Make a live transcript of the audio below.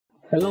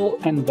Hello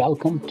and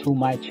welcome to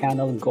my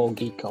channel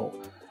GoGeeko.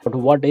 But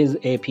what is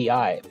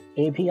API?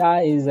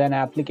 API is an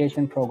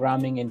application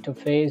programming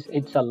interface.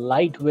 It's a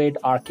lightweight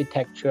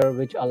architecture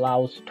which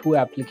allows two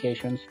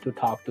applications to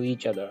talk to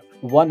each other.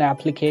 One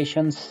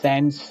application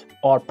sends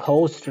or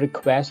posts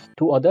requests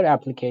to other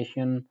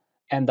application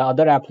and the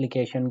other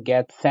application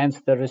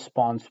sends the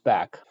response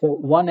back. So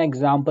one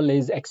example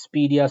is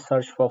Expedia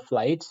search for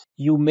flights.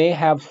 You may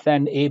have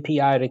sent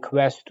API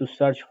requests to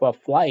search for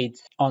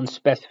flights on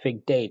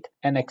specific date,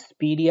 and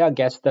Expedia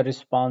gets the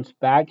response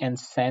back and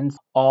sends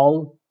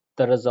all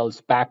the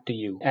results back to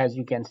you. As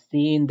you can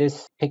see in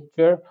this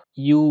picture,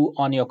 you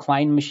on your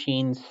client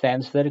machine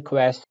sends the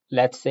request.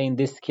 Let's say in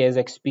this case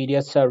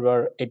Expedia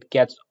server, it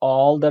gets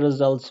all the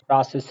results,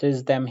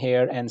 processes them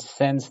here and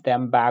sends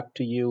them back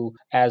to you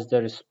as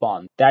the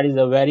response. That is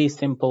a very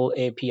simple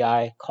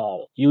API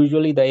call.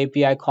 Usually the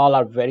API call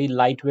are very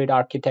lightweight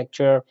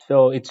architecture,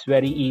 so it's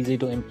very easy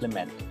to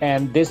implement.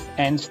 And this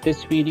ends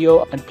this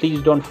video, and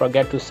please don't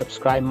forget to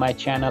subscribe my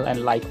channel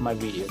and like my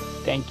video.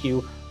 Thank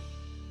you.